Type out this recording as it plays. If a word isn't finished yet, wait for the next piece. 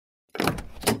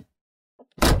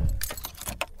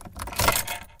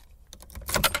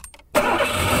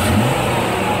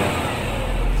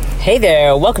Hey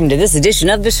there, welcome to this edition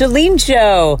of The Chalene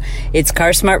Show. It's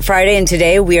CarSmart Friday, and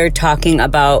today we are talking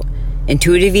about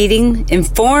intuitive eating,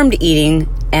 informed eating,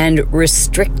 and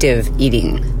restrictive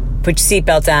eating. Put your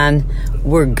seatbelt on,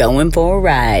 we're going for a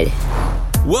ride.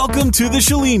 Welcome to The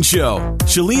Chalene Show.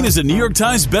 Chalene is a New York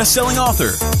Times bestselling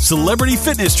author, celebrity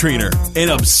fitness trainer, and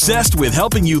obsessed with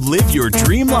helping you live your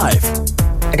dream life.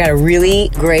 I got a really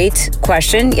great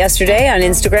question yesterday on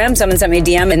Instagram. Someone sent me a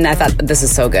DM and I thought, this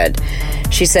is so good.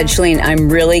 She said, Chalene, I'm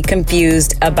really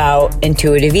confused about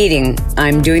intuitive eating.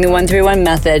 I'm doing the 1-3-1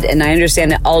 method and I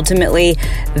understand that ultimately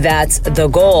that's the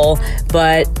goal,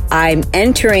 but I'm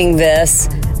entering this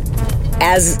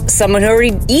as someone who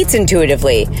already eats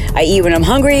intuitively. I eat when I'm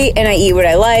hungry and I eat what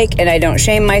I like and I don't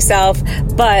shame myself,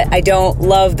 but I don't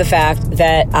love the fact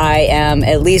that I am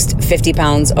at least 50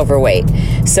 pounds overweight.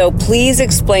 So please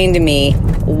explain to me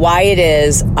why it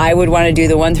is I would want to do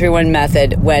the 1-3-1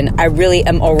 method when I really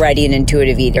am already an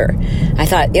intuitive eater. I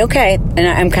thought, okay, and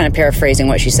I'm kind of paraphrasing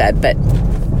what she said, but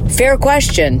fair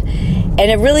question. And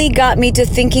it really got me to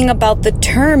thinking about the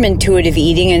term intuitive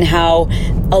eating and how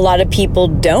a lot of people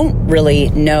don't really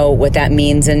know what that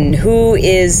means and who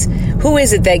is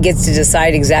it that gets to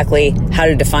decide exactly how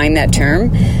to define that term.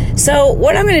 So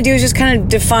what I'm going to do is just kind of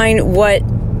define what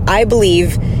I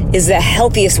believe is the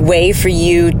healthiest way for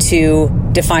you to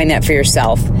define that for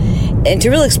yourself and to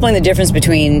really explain the difference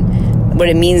between what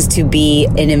it means to be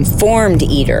an informed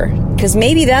eater, because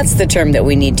maybe that's the term that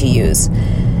we need to use.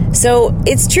 So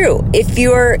it's true. If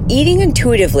you're eating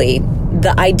intuitively,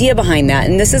 the idea behind that,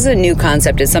 and this is a new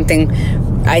concept, it's something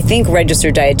I think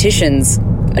registered dietitians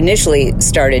initially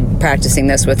started practicing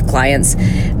this with clients.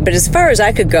 But as far as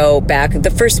I could go back,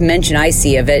 the first mention I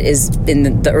see of it is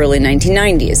in the early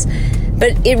 1990s.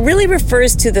 But it really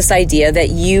refers to this idea that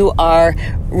you are,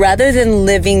 rather than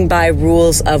living by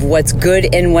rules of what's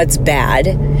good and what's bad,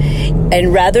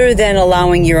 and rather than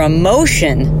allowing your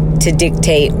emotion to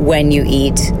dictate when you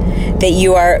eat, that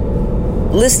you are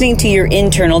listening to your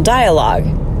internal dialogue,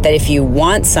 that if you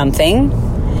want something,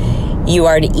 you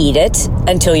are to eat it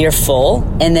until you're full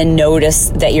and then notice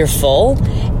that you're full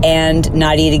and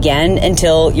not eat again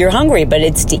until you're hungry. But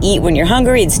it's to eat when you're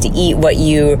hungry, it's to eat what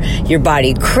your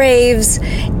body craves,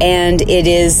 and it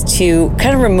is to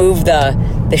kind of remove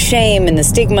the shame and the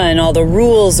stigma and all the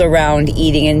rules around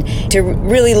eating and to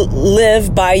really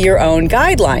live by your own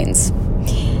guidelines.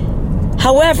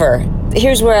 However,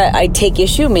 here's where I take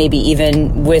issue maybe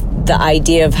even with the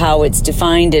idea of how it's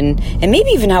defined and maybe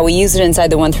even how we use it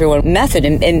inside the 1-3-1 method.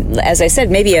 And as I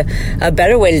said, maybe a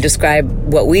better way to describe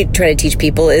what we try to teach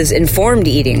people is informed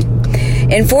eating.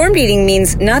 Informed eating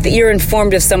means not that you're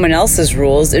informed of someone else's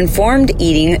rules. Informed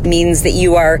eating means that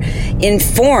you are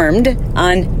informed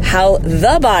on how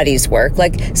the bodies work.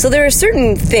 So there are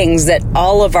certain things that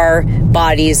all of our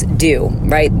bodies do,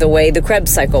 right? The way the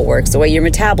Krebs cycle works, the way your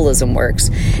metabolism works.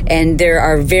 And there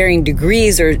are varying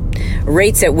degrees or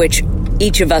rates at which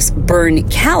each of us burn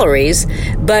calories,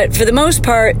 but for the most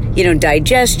part,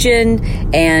 digestion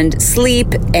and sleep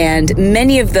and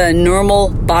many of the normal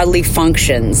bodily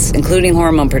functions, including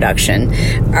hormone production,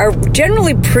 are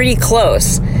generally pretty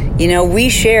close.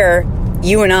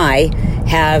 You and I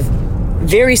have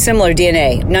very similar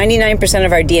DNA. 99%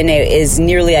 of our DNA is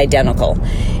nearly identical.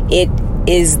 It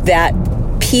is that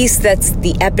piece that's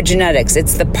the epigenetics.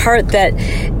 It's the part that,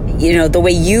 the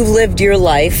way you've lived your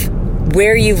life,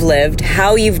 where you've lived,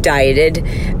 how you've dieted,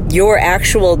 your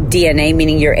actual DNA,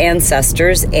 meaning your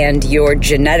ancestors and your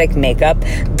genetic makeup,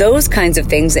 those kinds of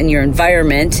things, and your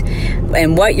environment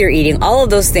and what you're eating, all of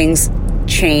those things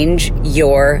change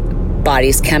your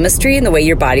body's chemistry and the way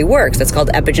your body works. That's called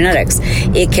epigenetics.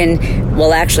 It can,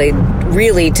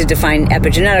 really to define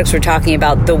epigenetics, we're talking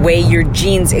about the way your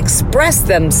genes express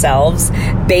themselves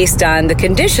based on the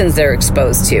conditions they're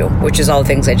exposed to, which is all the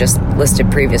things I just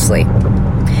listed previously.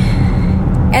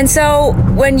 And so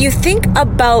when you think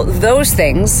about those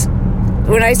things,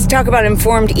 when I talk about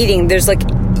informed eating, there's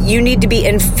you need to be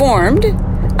informed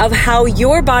of how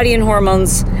your body and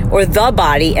hormones, or the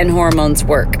body and hormones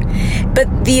work.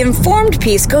 But the informed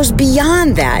piece goes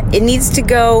beyond that. It needs to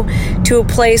go to a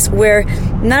place where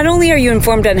not only are you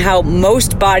informed on how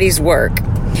most bodies work,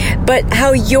 but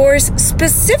how yours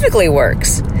specifically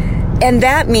works. And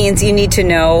that means you need to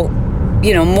know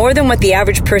more than what the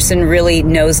average person really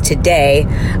knows today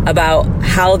about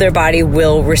how their body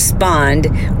will respond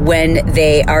when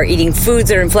they are eating foods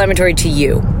that are inflammatory to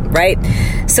you, right?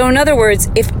 So in other words,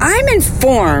 if I'm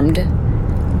informed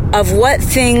of what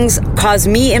things cause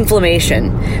me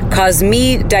inflammation, cause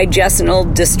me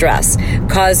digestional distress,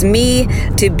 cause me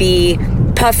to be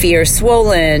puffy or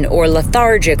swollen or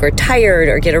lethargic or tired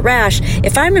or get a rash,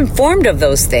 if I'm informed of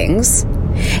those things,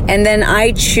 and then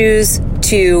I choose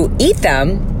to eat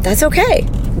them, that's okay,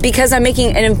 because I'm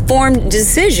making an informed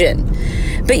decision.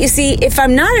 But you see, if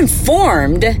I'm not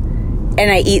informed and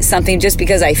I eat something just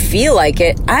because I feel like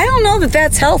it, I don't know that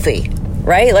that's healthy,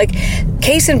 right? Like,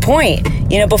 case in point,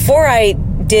 before I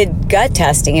did gut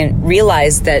testing and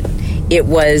realized that it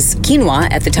was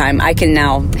quinoa at the time, I can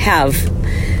now have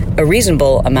a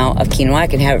reasonable amount of quinoa. I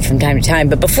can have it from time to time.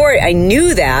 But before I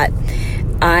knew that,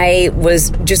 I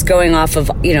was just going off of,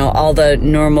 all the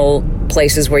normal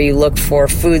places where you look for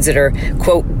foods that are,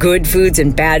 quote, good foods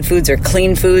and bad foods, or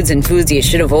clean foods and foods that you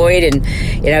should avoid. And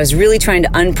I was really trying to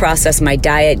unprocess my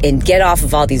diet and get off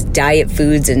of all these diet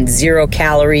foods and 0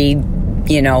 calorie,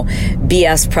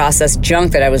 BS processed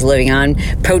junk that I was living on,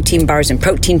 protein bars and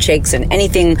protein shakes and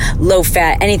anything low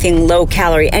fat, anything low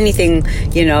calorie, anything,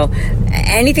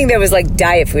 anything that was like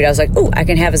diet food. I was like, I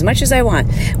can have as much as I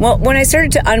want. Well, when I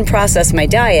started to unprocess my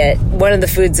diet, one of the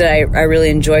foods that I really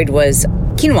enjoyed was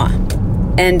quinoa.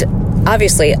 And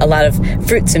obviously a lot of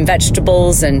fruits and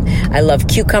vegetables, and I love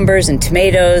cucumbers and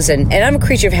tomatoes, and I'm a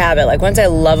creature of habit. Like, once I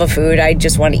love a food, I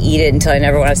just want to eat it until I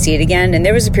never want to see it again. And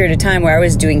there was a period of time where I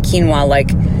was doing quinoa like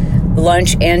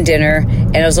lunch and dinner,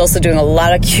 and I was also doing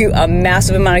a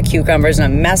massive amount of cucumbers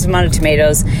and a massive amount of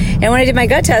tomatoes. And when I did my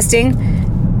gut testing,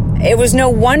 it was no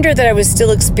wonder that I was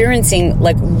still experiencing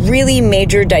like really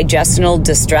major digestional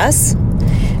distress,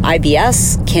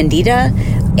 IBS, candida,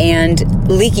 and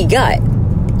leaky gut,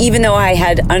 even though I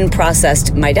had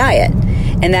unprocessed my diet.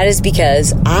 And that is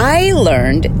because I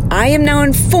am now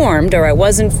informed, or I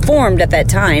was informed at that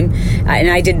time,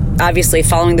 and I did, obviously,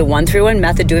 following the 1-3-1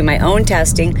 method, doing my own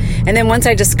testing. And then once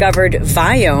I discovered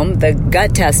Viome, the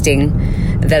gut testing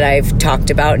that I've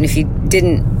talked about, and if you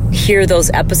didn't hear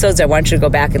those episodes, I want you to go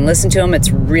back and listen to them.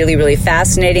 It's really, really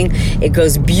fascinating. It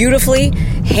goes beautifully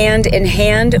hand in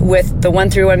hand with the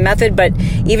 1-3-1 method. But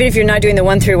even if you're not doing the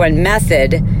 1-3-1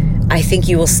 method, I think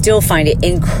you will still find it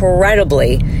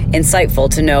incredibly insightful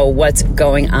to know what's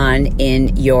going on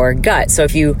in your gut. So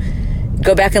if you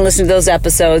go back and listen to those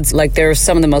episodes, like they're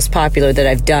some of the most popular that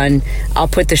I've done, I'll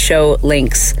put the show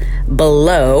links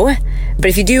below. But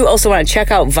if you do also want to check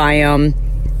out Viome,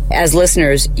 as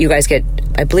listeners, you guys get,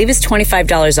 I believe it's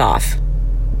 $25 off.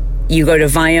 You go to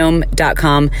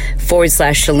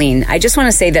Viome.com/Chalene. I just want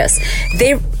to say this.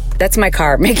 That's my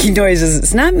car making noises.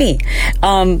 It's not me.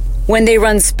 When they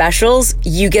run specials,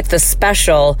 you get the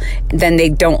special, then they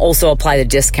don't also apply the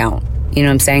discount. You know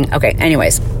what I'm saying? Okay,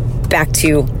 anyways, back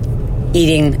to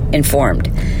eating informed.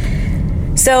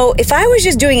 So if I was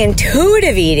just doing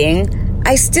intuitive eating,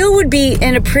 I still would be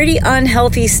in a pretty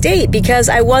unhealthy state because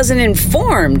I wasn't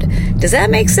informed. Does that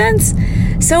make sense?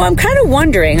 So I'm kind of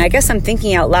wondering, I guess I'm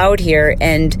thinking out loud here,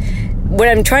 and what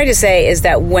I'm trying to say is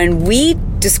that when we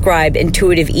describe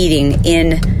intuitive eating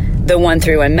in the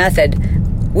 1-3-1 method,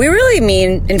 we really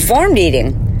mean informed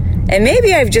eating. And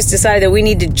maybe I've just decided that we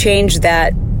need to change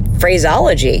that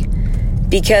phraseology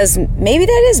because maybe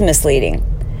that is misleading.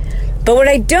 But what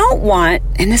I don't want,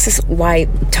 and this is why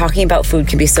talking about food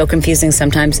can be so confusing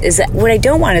sometimes, is that what I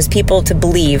don't want is people to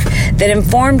believe that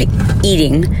informed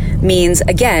eating means,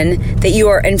 again, that you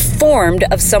are informed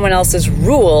of someone else's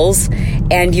rules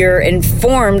and you're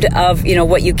informed of,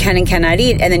 what you can and cannot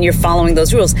eat, and then you're following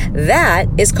those rules. That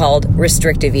is called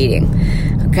restrictive eating.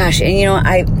 Gosh, and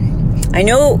I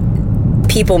know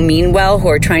people mean well who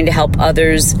are trying to help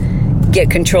others get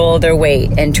control of their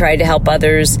weight and try to help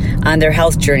others on their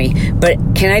health journey. But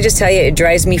can I just tell you, it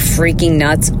drives me freaking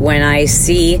nuts when I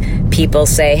see people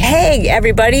say, hey,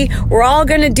 everybody, we're all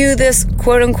going to do this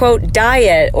quote unquote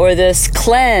diet or this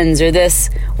cleanse or this,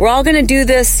 we're all going to do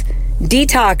this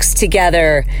detox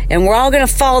together and we're all going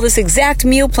to follow this exact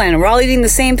meal plan and we're all eating the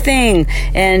same thing.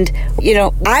 And,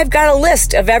 I've got a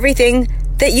list of everything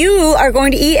that you are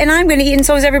going to eat and I'm going to eat, and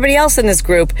so is everybody else in this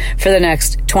group for the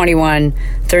next 21,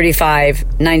 35,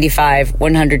 95,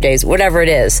 100 days, whatever it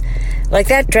is. Like,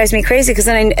 that drives me crazy because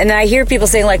then I hear people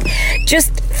saying, like,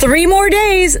 just 3 more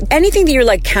days. Anything that you're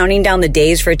like counting down the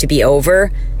days for it to be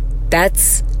over,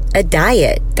 that's a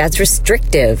diet. That's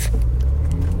restrictive.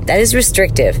 That is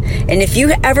restrictive. And if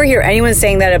you ever hear anyone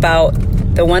saying that about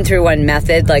the 1-3-1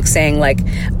 method, like saying like,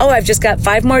 oh, I've just got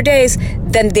 5 more days,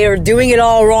 then they're doing it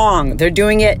all wrong. They're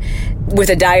doing it with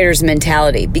a dieter's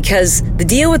mentality, because the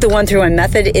deal with the 1-3-1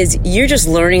 method is you're just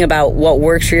learning about what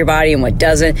works for your body and what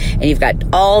doesn't. And you've got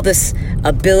all this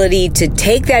ability to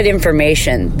take that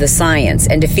information, the science,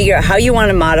 and to figure out how you want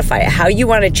to modify it, how you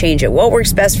want to change it, what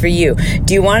works best for you.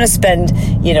 Do you want to spend,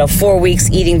 4 weeks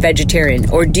eating vegetarian,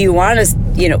 or do you want to,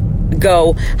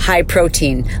 go high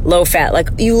protein, low fat? Like,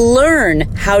 you learn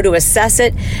how to assess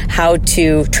it, how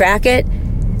to track it,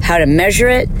 how to measure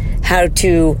it, how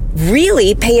to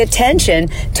really pay attention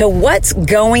to what's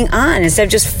going on instead of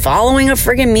just following a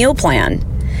friggin' meal plan.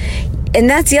 And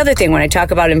that's the other thing when I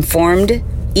talk about informed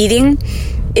eating.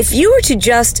 If you were to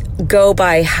just go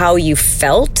by how you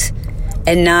felt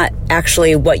and not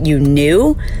actually what you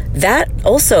knew, that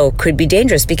also could be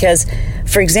dangerous because,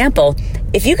 for example,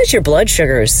 if you get your blood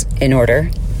sugars in order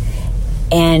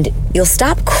and you'll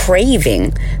stop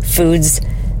craving foods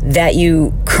that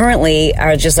you currently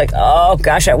are just like, oh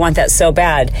gosh, I want that so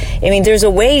bad. I mean, there's a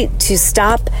way to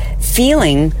stop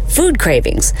feeling food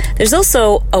cravings. There's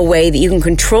also a way that you can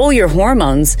control your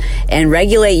hormones and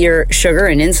regulate your sugar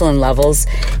and insulin levels,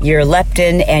 your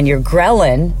leptin and your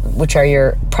ghrelin, which are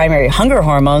your primary hunger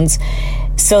hormones,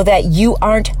 so that you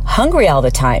aren't hungry all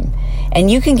the time. And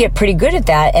you can get pretty good at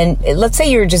that. And let's say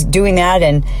you're just doing that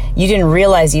and you didn't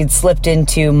realize you'd slipped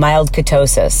into mild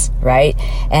ketosis, right?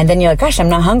 And then you're like, gosh, I'm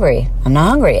not hungry.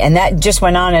 And that just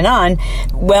went on and on.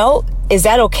 Well, is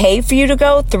that okay for you to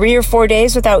go 3 or 4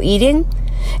 days without eating?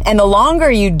 And the longer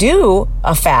you do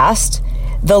a fast,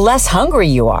 the less hungry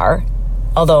you are.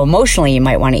 Although emotionally you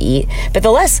might want to eat, but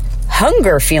the less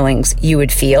hunger feelings you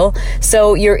would feel.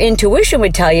 So your intuition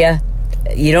would tell you,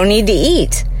 you don't need to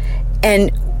eat.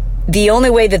 And the only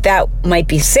way that might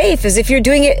be safe is if you're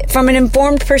doing it from an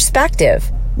informed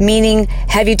perspective, meaning,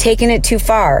 have you taken it too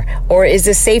far? Or is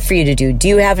this safe for you to do? Do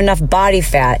you have enough body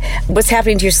fat? What's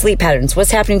happening to your sleep patterns?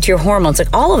 What's happening to your hormones?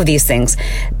 Like all of these things.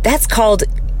 That's called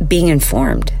being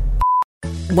informed.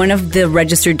 One of the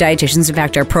registered dietitians, in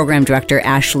fact, our program director,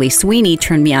 Ashley Sweeney,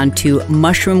 turned me on to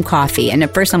mushroom coffee. And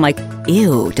at first I'm like,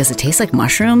 ew, does it taste like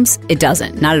mushrooms? It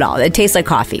doesn't, not at all. It tastes like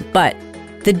coffee. But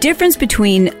the difference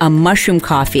between a mushroom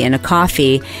coffee and a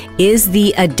coffee is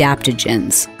the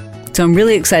adaptogens. So I'm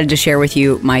really excited to share with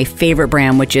you my favorite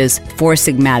brand, which is Four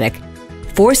Sigmatic.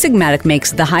 Four Sigmatic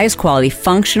makes the highest quality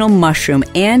functional mushroom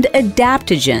and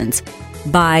adaptogens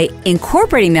by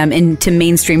incorporating them into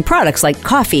mainstream products like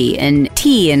coffee and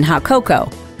tea and hot cocoa.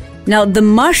 Now, the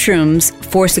mushrooms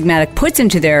Four Sigmatic puts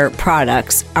into their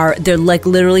products they're like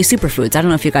literally superfoods. I don't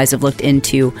know if you guys have looked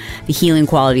into the healing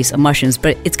qualities of mushrooms,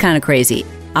 but it's kind of crazy.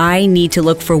 I need to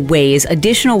look for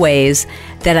additional ways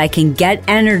that I can get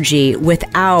energy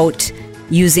without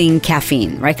using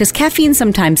caffeine, right? Because caffeine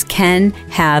sometimes can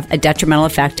have a detrimental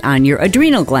effect on your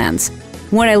adrenal glands.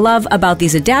 What I love about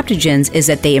these adaptogens is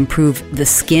that they improve the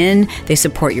skin, they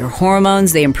support your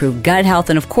hormones, they improve gut health,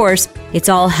 and of course, it's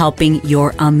all helping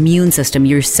your immune system,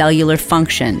 your cellular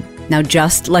function. Now,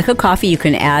 just like a coffee, you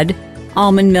can add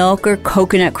almond milk or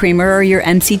coconut creamer or your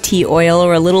MCT oil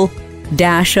or a little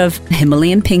dash of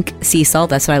Himalayan pink sea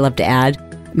salt. That's what I love to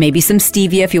add. Maybe some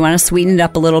stevia if you want to sweeten it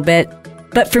up a little bit.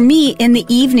 But for me, in the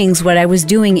evenings, what I was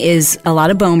doing is a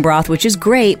lot of bone broth, which is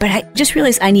great, but I just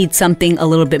realized I need something a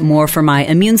little bit more for my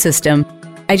immune system.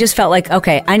 I just felt like,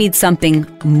 okay, I need something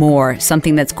more,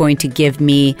 something that's going to give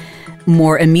me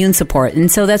more immune support.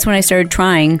 And so that's when I started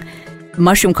trying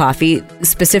mushroom coffee,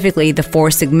 specifically the Four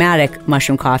Sigmatic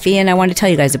mushroom coffee. And I want to tell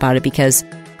you guys about it because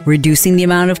reducing the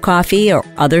amount of coffee or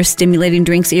other stimulating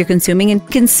drinks that you're consuming, and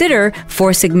consider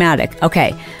Four Sigmatic.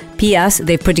 Okay. P.S.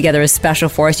 They've put together a special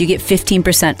for us. You get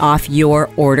 15% off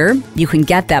your order. You can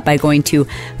get that by going to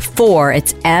Four.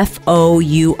 It's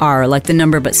F-O-U-R, like the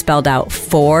number, but spelled out.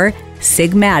 Four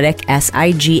Sigmatic,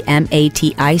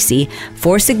 S-I-G-M-A-T-I-C,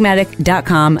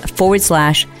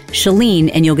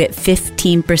 foursigmatic.com/Chalene, and you'll get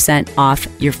 15% off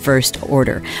your first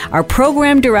order. Our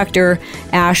program director,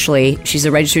 Ashley, she's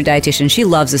a registered dietitian. She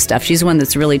loves this stuff. She's the one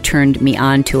that's really turned me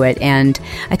on to it, and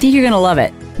I think you're going to love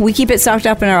it. We keep it stocked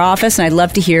up in our office, and I'd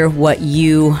love to hear what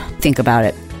you think about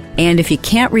it. And if you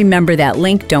can't remember that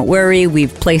link, don't worry.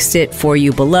 We've placed it for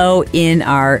you below in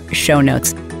our show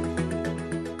notes.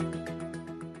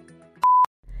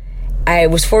 I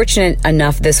was fortunate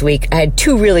enough this week. I had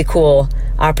 2 really cool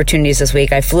opportunities this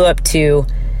week. I flew up to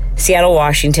Seattle,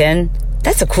 Washington.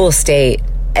 That's a cool state.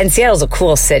 And Seattle's a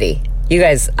cool city. You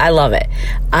guys, I love it.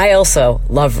 I also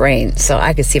love rain, so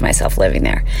I could see myself living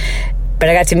there. But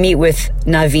I got to meet with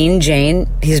Naveen Jain.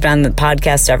 He's been on the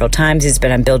podcast several times. He's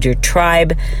been on Build Your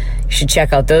Tribe. You should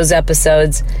check out those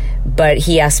episodes. But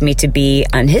he asked me to be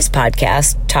on his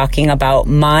podcast talking about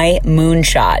my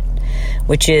moonshot,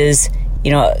 which is,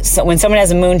 so when someone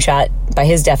has a moonshot, by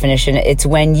his definition, it's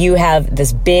when you have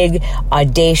this big,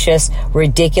 audacious,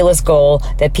 ridiculous goal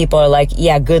that people are like,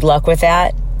 yeah, good luck with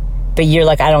that. But you're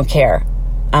like, I don't care.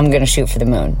 I'm going to shoot for the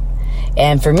moon.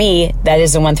 And for me, that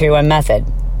is the 1-3-1 method.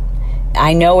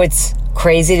 I know it's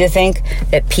crazy to think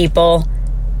that people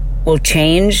will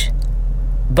change,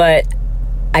 but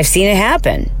I've seen it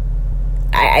happen.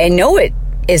 I know it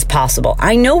is possible.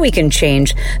 I know we can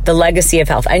change the legacy of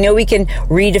health. I know we can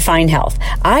redefine health.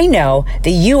 I know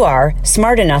that you are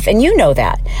smart enough, and you know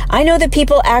that. I know that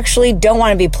people actually don't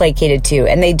want to be placated to,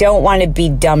 and they don't want to be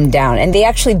dumbed down, and they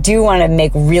actually do want to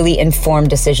make really informed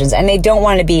decisions, and they don't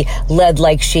want to be led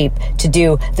like sheep to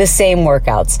do the same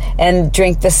workouts and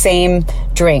drink the same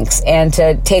drinks and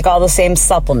to take all the same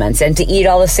supplements and to eat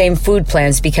all the same food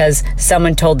plans because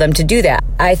someone told them to do that.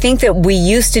 I think that we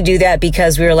used to do that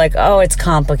because we were like, oh, it's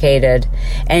complicated.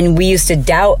 And we used to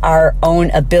doubt our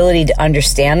own ability to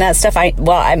understand that stuff. I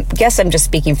guess I'm just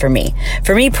speaking for me.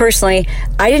 For me personally,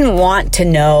 I didn't want to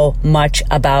know much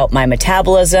about my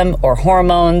metabolism or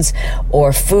hormones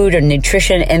or food or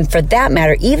nutrition. And for that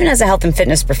matter, even as a health and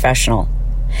fitness professional,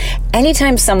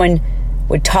 anytime someone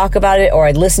would talk about it or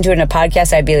I'd listen to it in a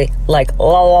podcast, I'd be like,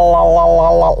 la, la, la, la, la,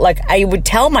 la. Like I would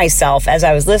tell myself as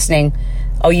I was listening,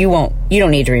 oh, you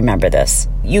don't need to remember this.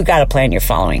 You got a plan you're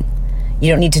following.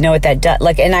 You don't need to know what that does.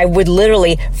 And I would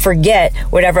literally forget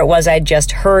whatever it was I'd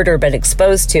just heard or been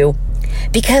exposed to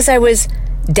because I was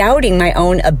doubting my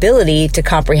own ability to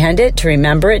comprehend it, to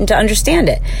remember it, and to understand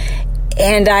it.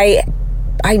 And I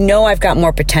know I've got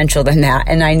more potential than that,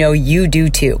 and I know you do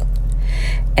too.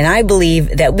 And I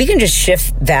believe that we can just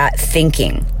shift that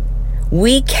thinking.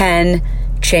 We can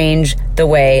change the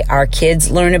way our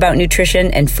kids learn about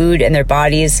nutrition and food and their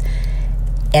bodies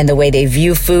and the way they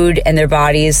view food and their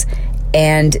bodies.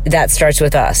 And that starts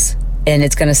with us. And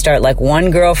it's going to start like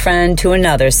one girlfriend to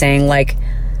another saying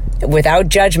without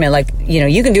judgment,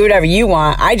 you can do whatever you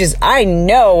want. I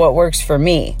know what works for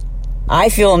me. I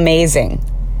feel amazing.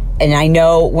 And I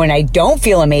know when I don't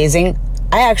feel amazing,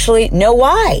 I actually know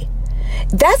why.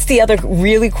 That's the other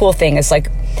really cool thing. It's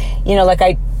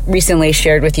I recently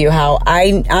shared with you how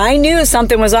I knew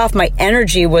something was off. My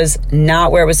energy was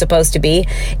not where it was supposed to be.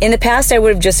 In the past, I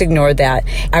would have just ignored that.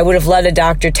 I would have let a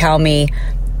doctor tell me,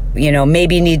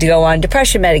 maybe you need to go on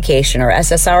depression medication or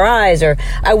SSRIs, or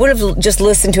I would have just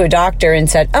listened to a doctor and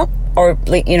said, oh, or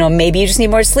maybe you just need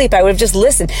more sleep. I would have just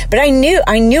listened. But I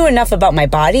knew enough about my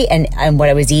body and what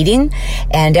I was eating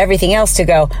and everything else to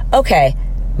go, okay,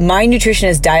 my nutrition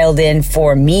is dialed in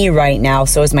for me right now.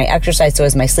 So is my exercise. So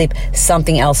is my sleep.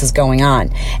 Something else is going on.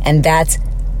 And that's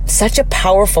such a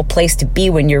powerful place to be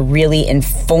when you're really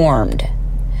informed.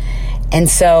 And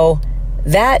so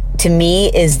that to me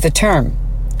is the term.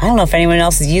 I don't know if anyone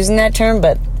else is using that term,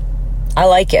 but I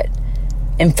like it.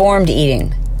 Informed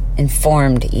eating.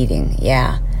 Informed eating.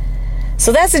 Yeah.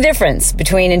 So that's the difference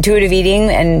between intuitive eating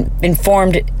and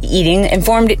informed eating.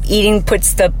 Informed eating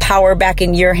puts the power back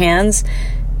in your hands.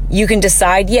 You can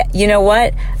decide, yeah, you know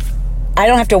what? I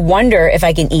don't have to wonder if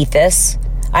I can eat this.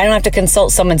 I don't have to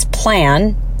consult someone's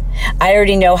plan. I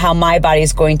already know how my body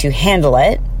is going to handle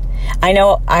it. I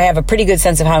know I have a pretty good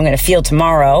sense of how I'm going to feel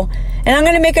tomorrow, and I'm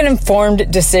going to make an informed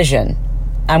decision.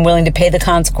 I'm willing to pay the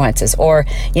consequences. Or,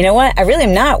 you know what? I really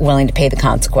am not willing to pay the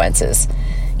consequences.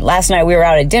 Last night we were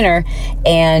out at dinner,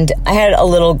 and I had a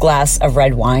little glass of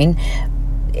red wine.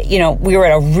 We were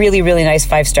at a really, really nice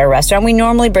 5-star restaurant. We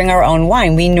normally bring our own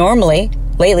wine.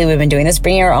 Lately we've been doing this,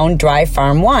 bringing our own dry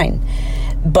farm wine.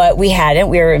 But we hadn't.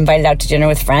 We were invited out to dinner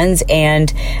with friends,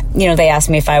 and, they asked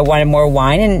me if I wanted more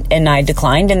wine, and I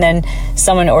declined. And then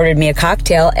someone ordered me a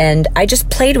cocktail, and I just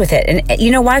played with it. And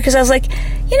you know why? Because I was like,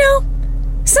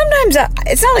 sometimes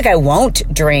it's not like I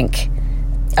won't drink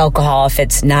alcohol if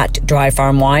it's not dry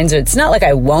farm wines, or it's not like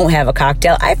I won't have a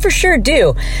cocktail. I for sure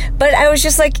do. But I was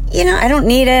just like, I don't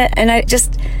need it. And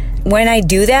when I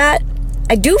do that,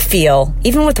 I do feel,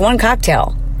 even with one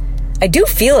cocktail, I do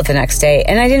feel it the next day,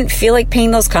 and I didn't feel like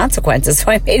paying those consequences.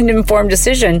 So I made an informed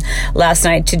decision last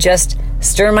night to just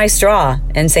stir my straw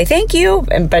and say thank you,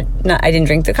 but I didn't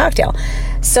drink the cocktail.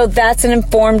 So that's an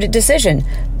informed decision.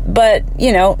 But,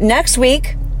 next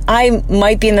week, I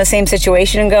might be in the same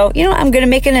situation and go, I'm going to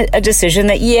make a decision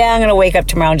that, I'm going to wake up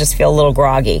tomorrow and just feel a little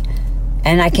groggy.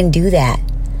 And I can do that.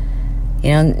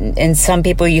 And some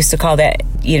people used to call that,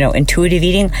 intuitive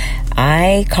eating.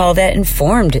 I call that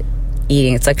informed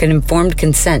eating. It's like an informed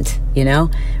consent,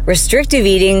 Restrictive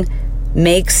eating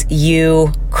makes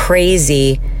you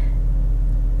crazy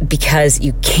because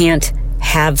you can't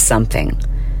have something.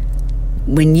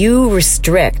 When you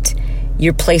restrict,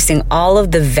 you're placing all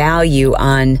of the value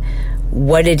on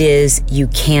what it is you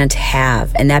can't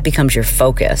have, and that becomes your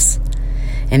focus.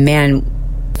 And man,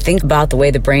 think about the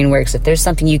way the brain works. If there's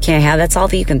something you can't have, that's all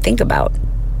that you can think about.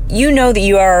 You know that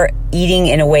you are eating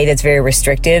in a way that's very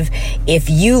restrictive if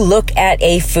you look at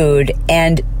a food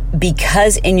and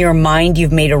because in your mind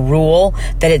you've made a rule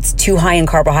that it's too high in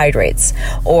carbohydrates,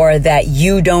 or that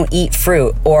you don't eat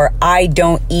fruit, or I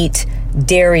don't eat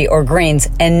dairy or grains,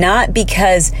 and not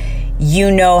because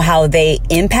you know how they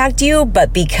impact you,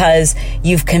 but because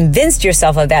you've convinced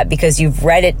yourself of that because you've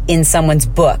read it in someone's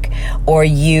book, or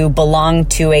you belong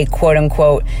to a quote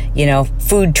unquote,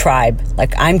 food tribe.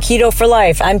 Like, I'm keto for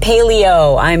life, I'm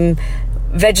paleo, I'm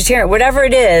vegetarian, whatever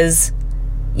it is,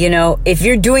 if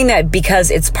you're doing that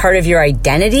because it's part of your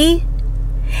identity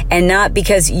and not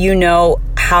because you know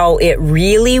how it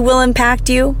really will impact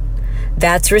you,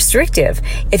 that's restrictive.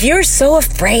 If you're so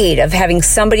afraid of having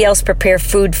somebody else prepare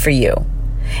food for you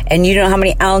and you don't know how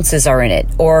many ounces are in it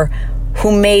or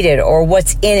who made it or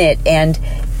what's in it, and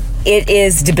it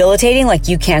is debilitating, like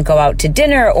you can't go out to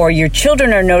dinner, or your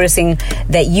children are noticing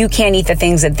that you can't eat the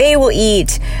things that they will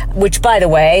eat, which, by the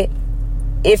way,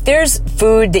 if there's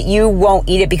food that you won't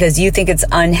eat it because you think it's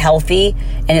unhealthy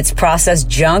and it's processed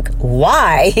junk,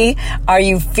 why are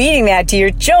you feeding that to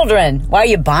your children? Why are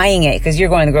you buying it? Because you're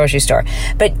going to the grocery store.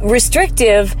 But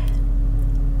restrictive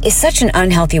is such an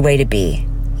unhealthy way to be,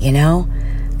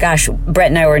 Gosh, Brett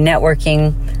and I were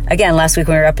networking again last week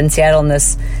when we were up in Seattle, and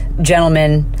this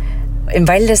gentleman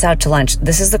invited us out to lunch.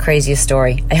 This is the craziest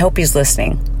story. I hope he's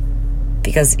listening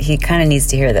because he kind of needs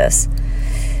to hear this.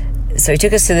 So he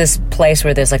took us to this place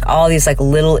where there's like all these like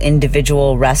little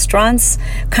individual restaurants,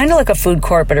 kind of like a food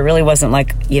court, but it really wasn't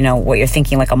like, what you're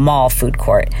thinking, like a mall food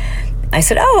court. I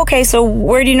said, oh, okay, so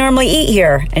where do you normally eat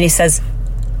here? And he says,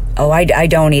 oh, I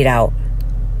don't eat out.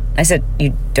 I said,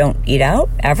 you don't eat out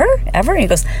ever? And he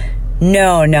goes,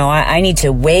 no, I need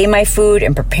to weigh my food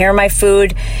and prepare my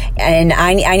food, and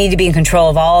I need to be in control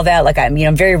of all of that. Like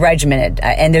I'm very regimented,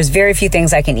 and there's very few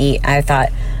things I can eat. I thought,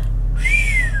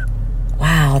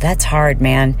 wow, that's hard,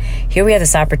 man. Here we have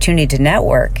this opportunity to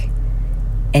network,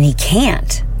 and he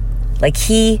can't. Like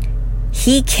he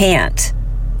can't.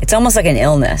 It's almost like an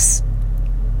illness.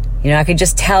 I could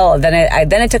just tell. Then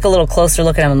I took a little closer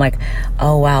look at him. I'm like,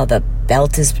 oh wow, the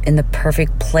belt is in the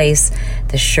perfect place.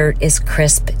 The shirt is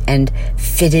crisp and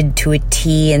fitted to a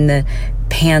T, and the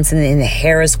pants and the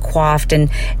hair is coiffed, and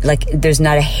like there's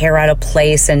not a hair out of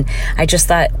place. And I just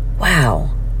thought,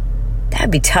 wow,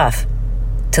 that'd be tough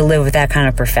to live with that kind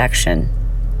of perfection,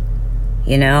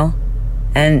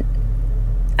 And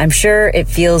I'm sure it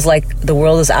feels like the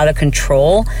world is out of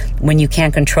control when you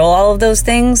can't control all of those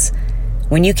things.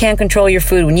 When you can't control your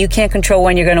food, when you can't control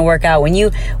when you're going to work out,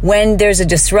 when there's a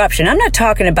disruption. I'm not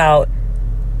talking about,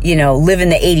 living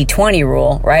the 80-20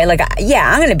 rule, right? Like, yeah,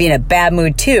 I'm going to be in a bad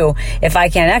mood too if I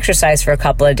can't exercise for a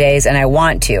couple of days and I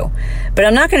want to. But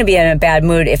I'm not going to be in a bad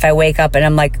mood if I wake up and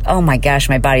I'm like, oh my gosh,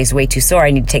 my body's way too sore,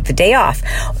 I need to take the day off.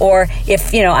 Or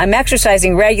if, I'm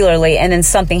exercising regularly and then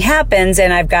something happens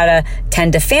and I've got to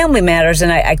tend to family matters and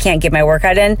I can't get my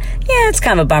workout in, yeah, it's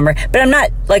kind of a bummer. But I'm not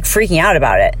like freaking out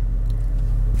about it.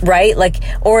 Right? Like,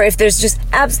 or if there's just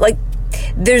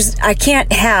I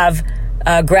can't have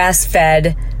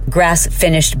grass-fed,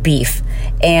 grass-finished beef.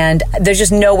 And there's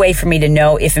just no way for me to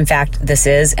know if in fact this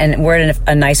is, and we're at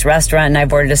a nice restaurant and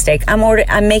I've ordered a steak,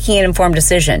 I'm making an informed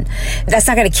decision. That's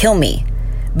not going to kill me.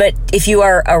 But if you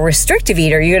are a restrictive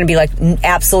eater, you're going to be like,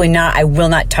 absolutely not, I will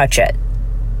not touch it.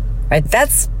 Right?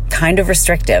 That's kind of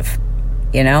restrictive,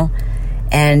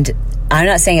 And I'm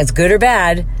not saying it's good or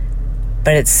bad,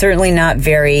 but it's certainly not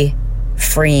very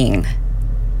freeing.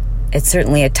 It's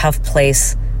certainly a tough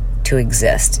place to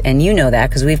exist. And you know that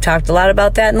because we've talked a lot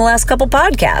about that in the last couple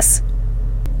podcasts.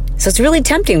 So it's really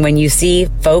tempting when you see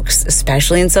folks,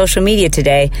 especially in social media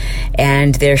today,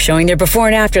 and they're showing their before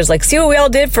and afters, like, see what we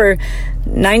all did for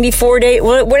 94 days,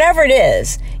 whatever it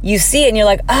is. You see it and you're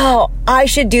like, oh, I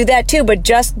should do that too. But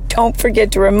just don't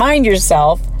forget to remind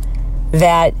yourself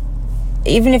that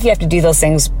even if you have to do those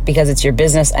things because it's your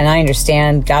business, and I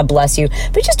understand, God bless you,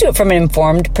 but just do it from an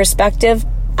informed perspective.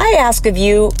 I ask of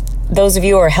you, those of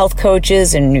you who are health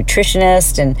coaches and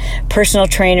nutritionists and personal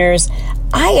trainers,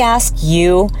 I ask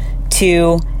you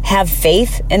to have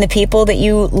faith in the people that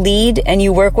you lead and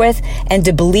you work with, and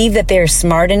to believe that they're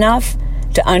smart enough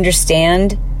to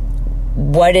understand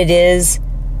what it is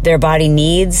their body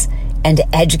needs, and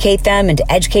to educate them and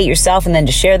to educate yourself, and then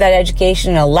to share that education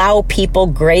and allow people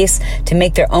grace to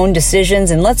make their own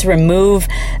decisions. And let's remove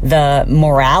the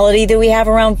morality that we have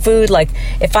around food. Like,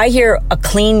 if I hear a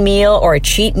clean meal or a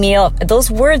cheat meal, those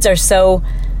words are so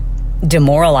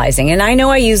demoralizing. And I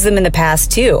know I used them in the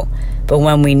past too. But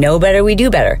when we know better, we do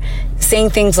better.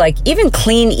 Saying things like, even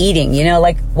clean eating,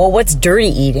 like, well, what's dirty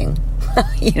eating?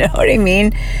 You know what I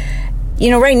mean?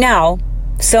 Right now,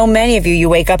 so many of you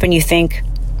wake up and you think,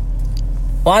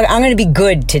 well, I'm going to be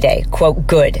good today, quote,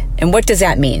 good. And what does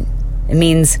that mean? It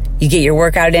means you get your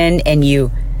workout in and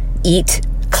you eat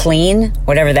clean,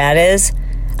 whatever that is.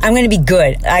 I'm going to be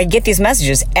good. I get these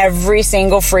messages every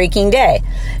single freaking day.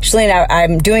 Shalene,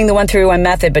 I'm doing the 1-3-1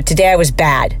 method, but today I was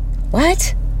bad.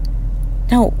 What?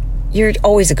 No, you're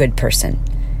always a good person.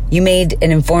 You made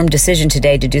an informed decision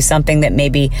today to do something that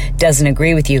maybe doesn't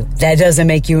agree with you. That doesn't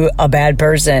make you a bad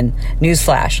person.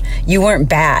 Newsflash. You weren't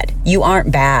bad. You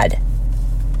aren't bad.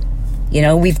 You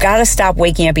know, we've got to stop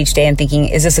waking up each day and thinking,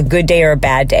 is this a good day or a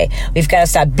bad day? We've got to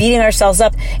stop beating ourselves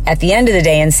up at the end of the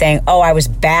day and saying, oh, I was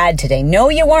bad today. No,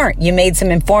 you weren't. You made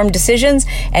some informed decisions,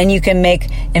 and you can make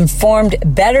informed,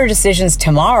 better decisions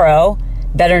tomorrow,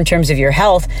 better in terms of your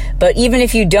health. But even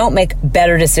if you don't make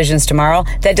better decisions tomorrow,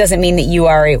 that doesn't mean that you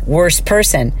are a worse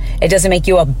person. It doesn't make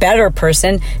you a better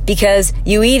person because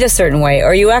you eat a certain way,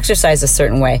 or you exercise a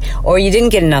certain way, or you didn't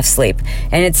get enough sleep.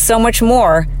 And it's so much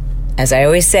more, as I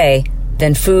always say,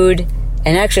 than food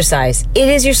and exercise. It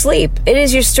is your sleep. It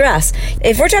is your stress.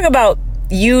 If we're talking about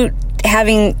you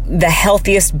having the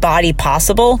healthiest body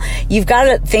possible, you've got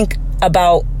to think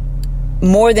about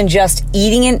more than just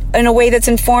eating in a way that's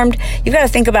informed. You've got to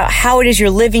think about how it is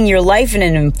you're living your life in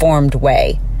an informed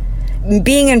way.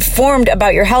 Being informed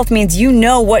about your health means you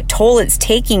know what toll it's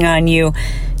taking on you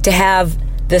to have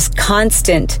this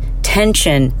constant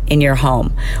tension in your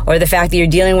home, or the fact that you're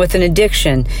dealing with an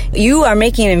addiction. You are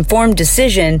making an informed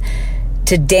decision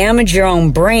to damage your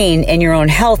own brain and your own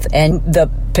health and the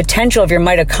potential of your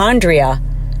mitochondria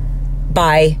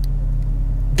by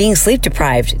being sleep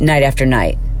deprived night after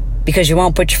night because you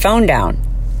won't put your phone down,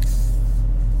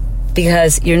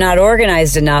 because you're not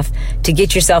organized enough to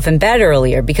get yourself in bed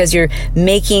earlier, because you're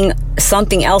making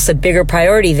something else a bigger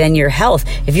priority than your health.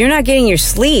 If you're not getting your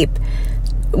sleep,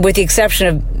 with the exception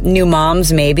of new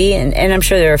moms maybe, and I'm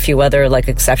sure there are a few other like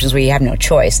exceptions where you have no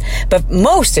choice, but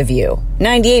most of you,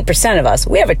 98% of us,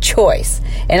 we have a choice.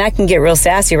 And I can get real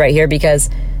sassy right here because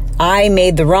I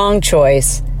made the wrong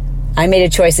choice. I made a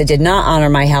choice that did not honor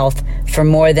my health for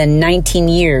more than 19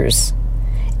 years.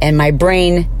 And my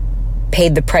brain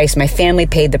paid the price. My family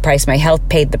paid the price. My health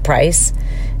paid the price.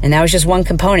 And that was just one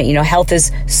component. You know, health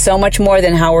is so much more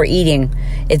than how we're eating.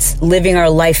 It's living our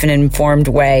life in an informed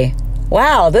way.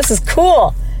 Wow, this is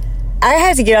cool. I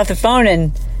had to get off the phone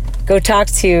and go talk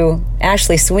to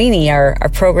Ashley Sweeney, our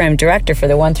program director for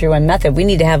the 1-3-1 method. We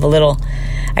need to have a little,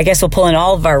 I guess we'll pull in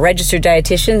all of our registered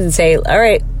dietitians and say, all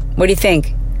right, what do you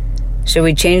think? Should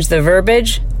we change the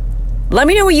verbiage? Let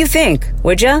me know what you think,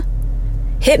 would ya?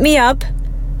 Hit me up.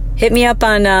 Hit me up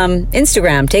on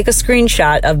Instagram. Take a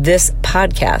screenshot of this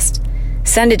podcast.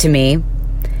 Send it to me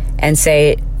and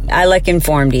say, I like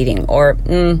informed eating, or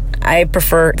I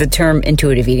prefer the term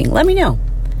intuitive eating. Let me know.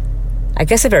 I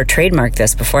guess I better trademark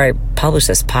this before I publish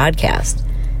this podcast.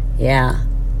 Yeah.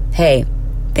 Hey,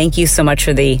 thank you so much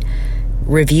for the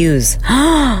reviews.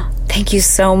 Thank you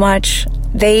so much.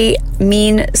 They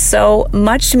mean so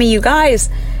much to me, you guys.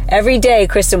 Every day,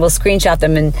 Kristen will screenshot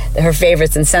them in her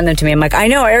favorites and send them to me. I'm like, I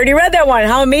know, I already read that one.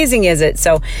 How amazing is it?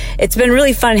 So it's been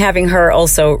really fun having her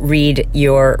also read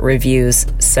your reviews.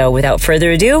 So without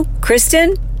further ado,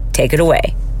 Kristen, take it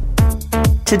away.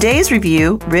 Today's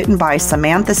review, written by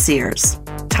Samantha Sears,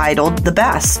 titled The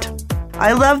Best.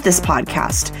 I love this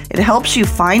podcast. It helps you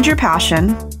find your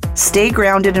passion, stay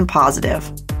grounded and positive.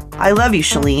 I love you,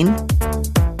 Shalene.